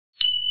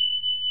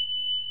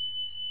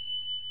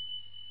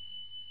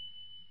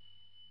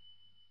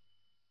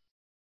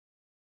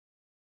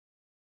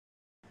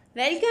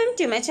Welcome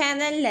to my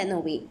channel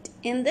LEARNNOVATE.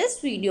 In this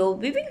video,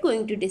 we will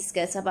going to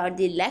discuss about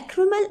the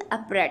lacrimal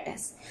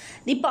apparatus,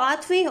 the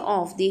pathway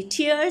of the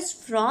tears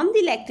from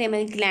the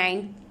lacrimal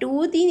gland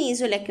to the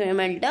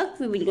nasolacrimal duct.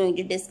 We will going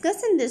to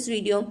discuss in this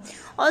video.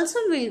 Also,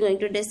 we will going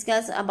to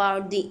discuss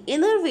about the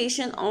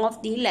innervation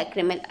of the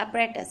lacrimal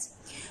apparatus.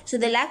 So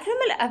the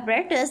lacrimal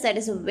apparatus, that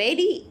is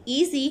very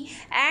easy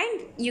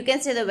and you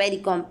can say the very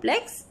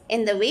complex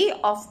in the way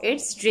of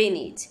its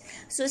drainage.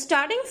 So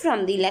starting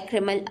from the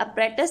lacrimal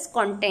apparatus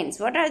contents,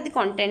 what are the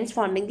contents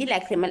forming the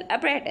lacrimal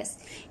apparatus?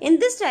 In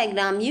this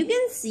diagram, you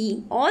can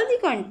see all the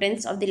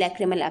contents of the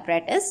lacrimal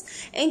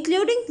apparatus,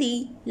 including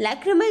the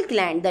lacrimal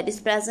gland that is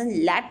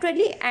present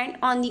laterally and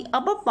on the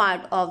upper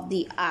part of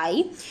the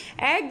eye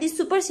at the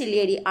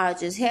superciliary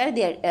arches. Here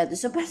there are the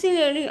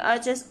superciliary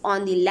arches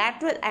on the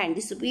lateral and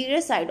the superior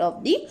side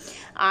of the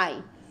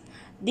eye.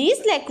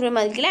 These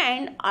lacrimal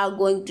glands are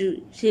going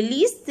to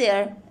release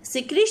their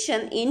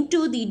secretion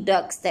into the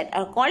ducts that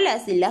are called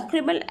as the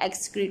lacrimal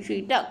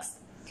excretory ducts.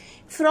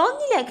 From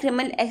the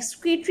lacrimal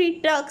excretory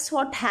ducts,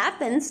 what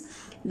happens?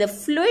 The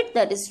fluid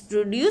that is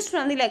produced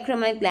from the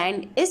lacrimal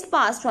gland is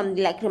passed from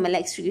the lacrimal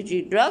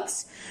excretory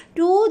ducts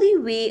to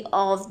the way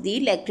of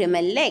the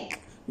lacrimal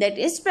lake that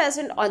is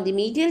present on the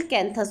medial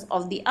canthus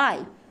of the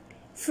eye.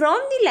 From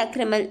the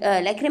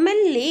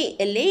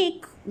lacrimal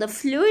lake, the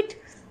fluid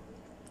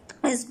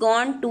is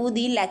gone to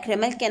the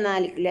lacrimal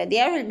canalicula.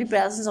 There will be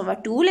presence of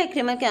two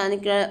lacrimal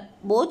canalicula,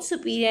 both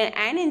superior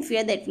and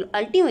inferior, that will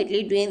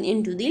ultimately drain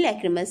into the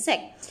lacrimal sac.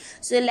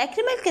 So the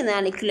lacrimal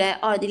canalicula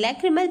or the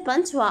lacrimal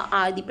panchva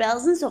are the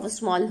presence of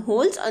small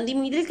holes on the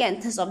medial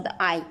canthus of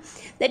the eye,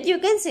 that you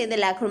can say the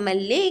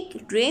lacrimal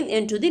lake drain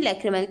into the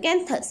lacrimal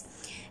canthus.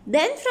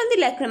 Then from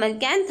the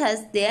lacrimal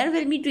canthus, there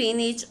will be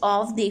drainage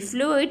of the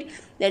fluid.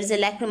 There is a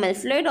lacrimal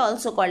fluid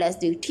also called as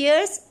the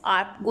tears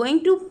are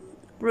going to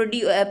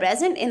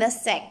present in a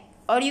sac,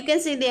 or you can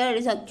say there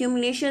is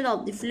accumulation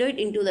of the fluid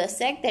into the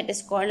sac that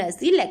is called as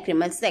the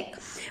lacrimal sac,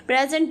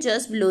 present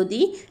just below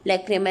the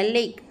lacrimal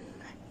lake.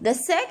 The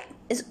sac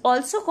is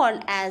also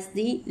called as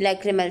the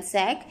lacrimal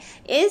sac,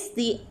 is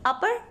the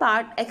upper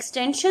part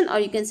extension,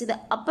 or you can say the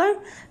upper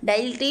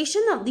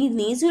dilatation of the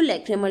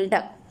nasolacrimal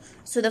duct.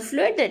 So the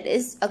fluid that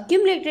is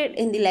accumulated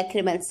in the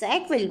lacrimal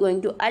sac will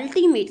going to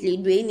ultimately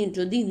drain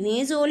into the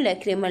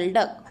nasolacrimal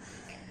duct.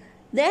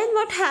 Then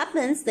what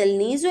happens? The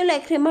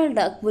nasolacrimal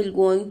duct will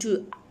going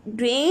to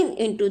drain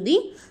into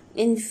the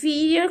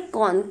inferior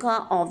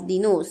concha of the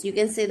nose. You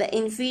can say the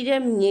inferior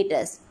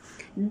meatus.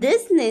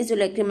 This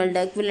nasolacrimal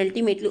duct will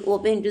ultimately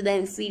open into the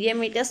inferior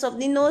meatus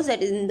of the nose,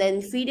 that is in the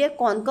inferior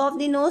concha of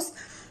the nose.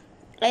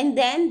 And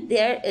then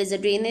there is a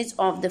drainage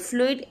of the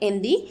fluid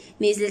in the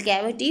nasal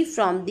cavity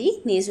from the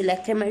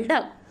nasolacrimal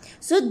duct.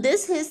 So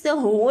this is the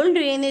whole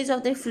drainage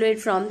of the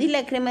fluid from the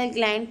lacrimal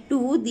gland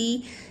to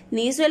the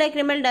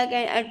nasolacrimal duct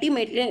and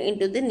ultimately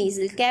into the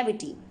nasal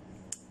cavity.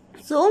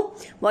 So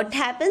what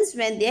happens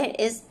when there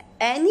is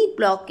any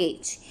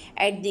blockage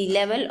at the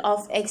level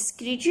of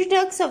excretory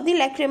ducts of the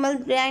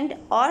lacrimal gland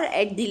or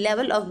at the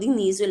level of the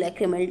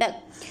nasolacrimal duct?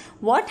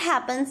 What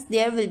happens?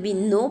 There will be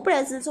no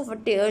presence of a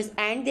tears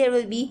and there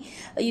will be,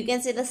 you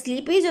can say, the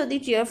slippage of the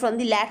tear from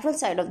the lateral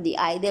side of the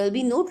eye. There will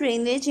be no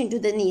drainage into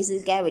the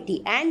nasal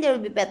cavity and there will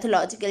be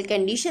pathological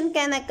condition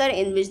can occur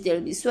in which there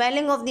will be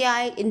swelling of the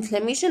eye,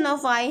 inflammation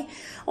of eye,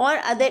 or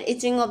other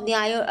itching of the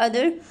eye, or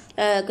other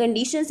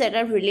conditions that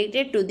are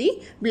related to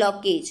the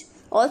blockage.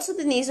 Also,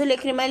 the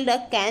nasolacrimal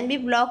duct can be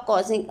blocked,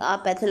 causing a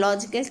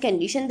pathological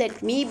condition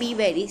that may be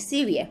very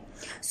severe.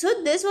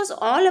 So this was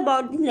all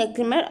about the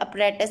lacrimal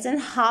apparatus and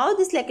how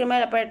this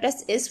lacrimal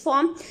apparatus is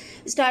formed,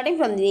 starting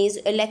from the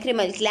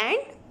lacrimal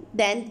gland,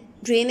 then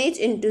drainage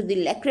into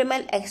the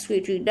lacrimal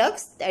excretory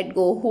ducts that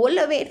go whole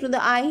away to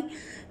the eye,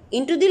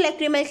 into the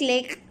lacrimal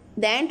lake,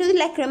 then to the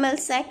lacrimal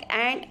sac,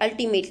 and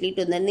ultimately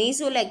to the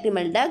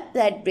nasolacrimal duct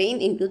that drain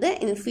into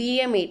the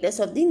inferior meatus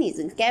of the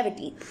nasal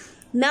cavity.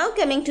 Now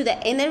coming to the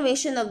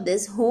innervation of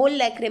this whole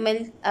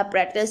lacrimal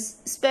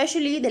apparatus,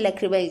 especially the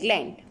lacrimal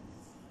gland.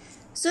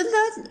 So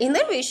the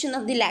innervation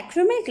of the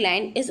lacrimal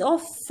gland is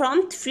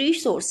from three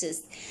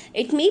sources.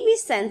 It may be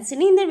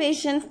sensory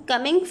innervation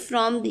coming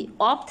from the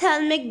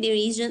ophthalmic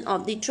division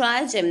of the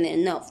trigeminal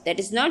nerve. That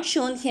is not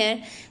shown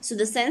here. So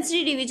the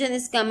sensory division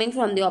is coming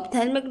from the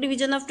ophthalmic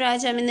division of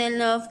trigeminal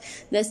nerve.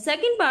 The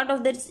second part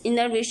of this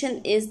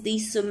innervation is the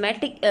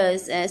sympathetic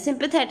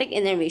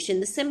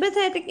innervation. The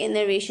sympathetic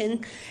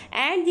innervation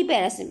and the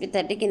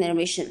parasympathetic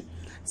innervation.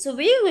 So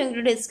we are going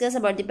to discuss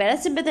about the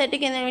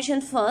parasympathetic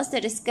innervation first,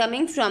 that is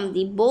coming from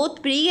the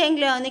both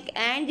preganglionic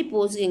and the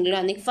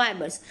postganglionic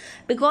fibers.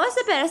 Because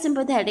the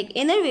parasympathetic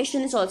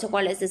innervation is also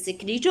called as the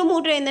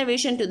secretomotor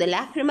innervation to the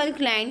lacrimal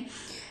gland,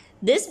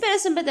 this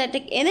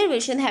parasympathetic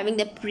innervation having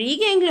the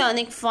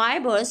preganglionic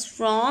fibers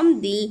from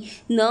the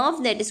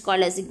nerve that is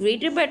called as the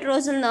greater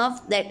petrosal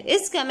nerve, that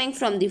is coming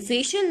from the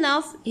facial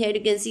nerve. Here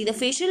you can see the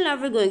facial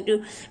nerve is going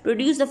to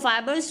produce the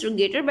fibers through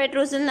greater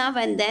petrosal nerve,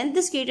 and then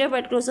this greater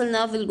petrosal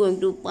nerve will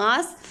going to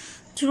pass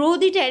through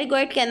the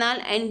pterygoid canal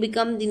and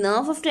become the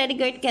nerve of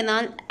pterygoid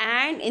canal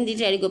and in the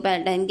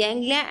pterygopalatine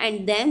ganglia,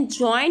 and then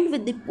joined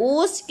with the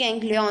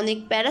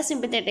postganglionic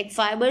parasympathetic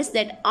fibers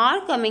that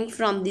are coming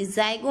from the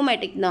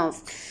zygomatic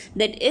nerve,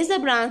 that is the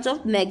branch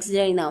of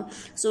maxillary nerve.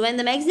 So when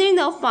the maxillary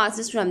nerve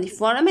passes from the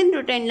foramen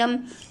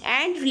rotundum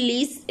and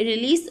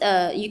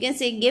you can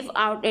say give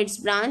out its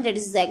branch, that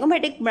is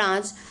zygomatic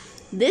branch,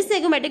 this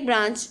zygomatic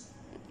branch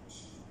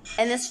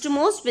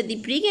anastomosed with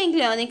the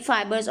preganglionic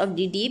fibers of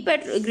the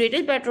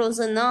greater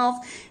petrosal nerve,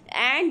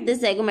 and the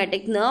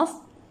zygomatic nerve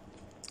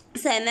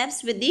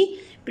synapse with the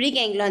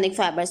preganglionic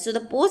fibers. So the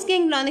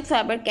postganglionic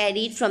fiber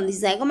carried from the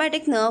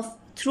zygomatic nerve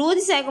through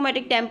the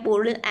zygomatic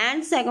temporal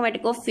and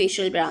zygomatic of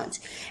facial branch,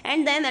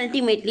 and then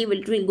ultimately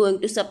it will going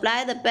to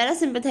supply the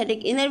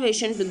parasympathetic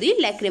innervation to the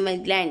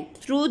lacrimal gland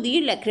through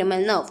the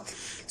lacrimal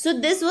nerve. So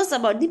this was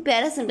about the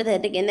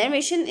parasympathetic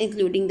innervation,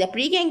 including the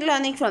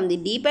preganglionic from the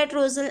deep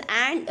petrosal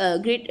and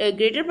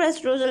greater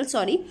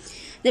petrosal.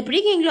 The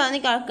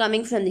preganglionic are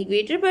coming from the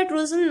greater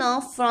petrosal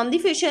nerve from the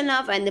facial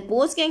nerve, and the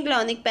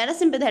postganglionic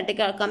parasympathetic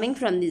are coming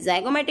from the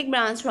zygomatic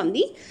branch from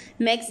the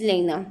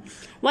maxillary nerve.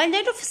 While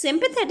that of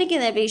sympathetic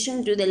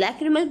innervation to the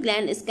lacrimal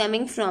gland is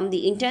coming from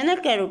the internal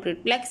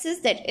carotid plexus,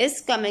 that is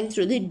coming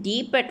through the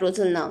deep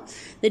petrosal nerve.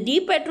 The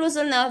deep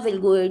petrosal nerve will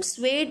go its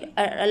way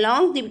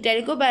along the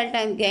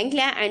pterygopalatine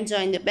ganglia and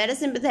join the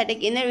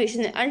parasympathetic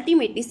innervation and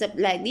ultimately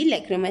supply the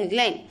lacrimal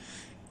gland.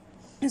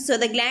 So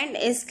the gland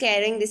is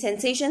carrying the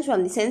sensations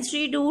from the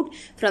sensory root,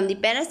 from the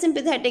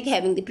parasympathetic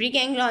having the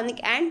preganglionic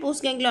and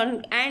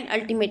postganglionic, and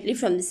ultimately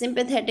from the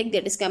sympathetic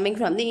that is coming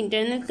from the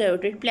internal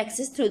carotid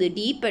plexus through the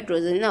deep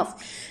petrosal nerve.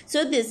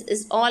 So this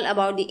is all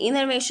about the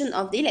innervation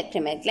of the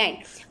lacrimal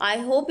gland. I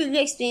hope you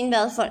will explain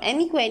well. For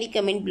any query,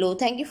 comment below.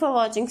 Thank you for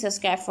watching.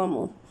 Subscribe for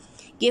more.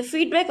 Give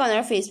feedback on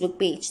our Facebook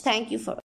page. Thank you for